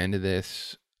through to the end of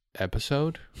this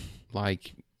episode,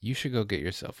 like, you should go get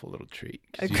yourself a little treat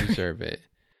because you Agreed. deserve it.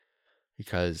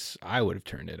 Because I would have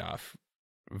turned it off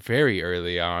very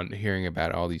early on, hearing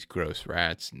about all these gross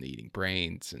rats and eating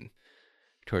brains and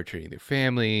torturing their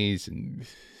families and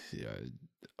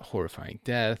horrifying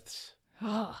deaths,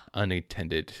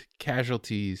 unintended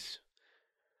casualties.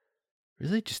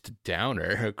 Really just a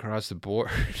downer across the board.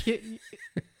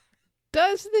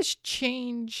 Does this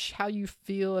change how you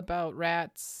feel about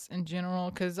rats in general?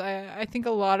 Because I think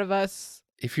a lot of us...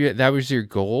 If that was your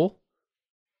goal,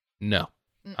 no.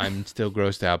 I'm still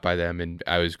grossed out by them, and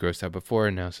I was grossed out before,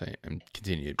 and now I'm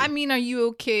continued. I mean, are you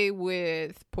okay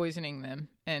with poisoning them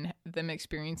and them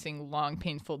experiencing long,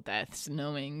 painful deaths,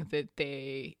 knowing that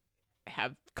they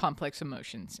have complex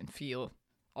emotions and feel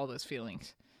all those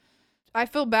feelings? I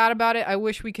feel bad about it. I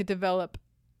wish we could develop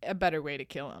a better way to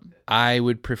kill them. I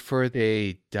would prefer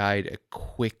they died a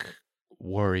quick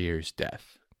warrior's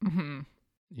death. Mm-hmm.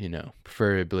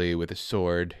 Preferably with a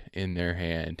sword in their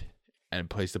hand and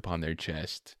placed upon their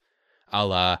chest, a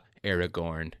la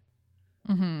Aragorn,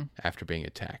 after being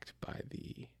attacked by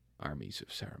the armies of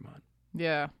Saruman.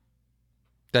 Yeah.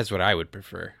 That's what I would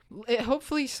prefer.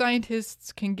 Hopefully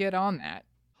scientists can get on that.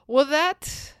 Well,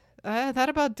 that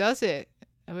about does it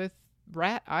with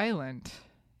Rat Island.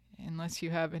 Unless you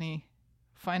have any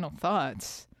final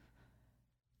thoughts.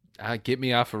 Get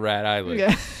me off of Rat Island.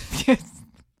 Yeah.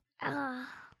 Oh,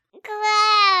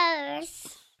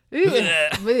 gross.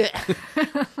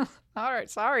 All right,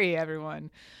 sorry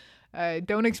everyone.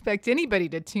 Don't expect anybody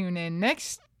to tune in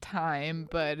next time,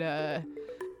 but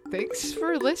thanks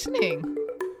for listening.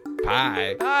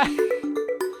 Bye. Bye.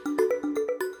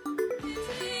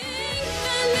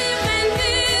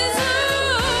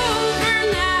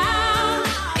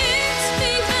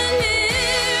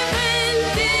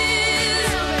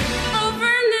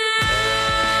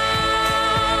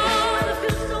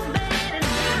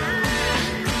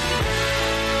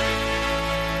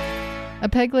 A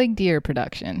Peg Leg Deer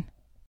production.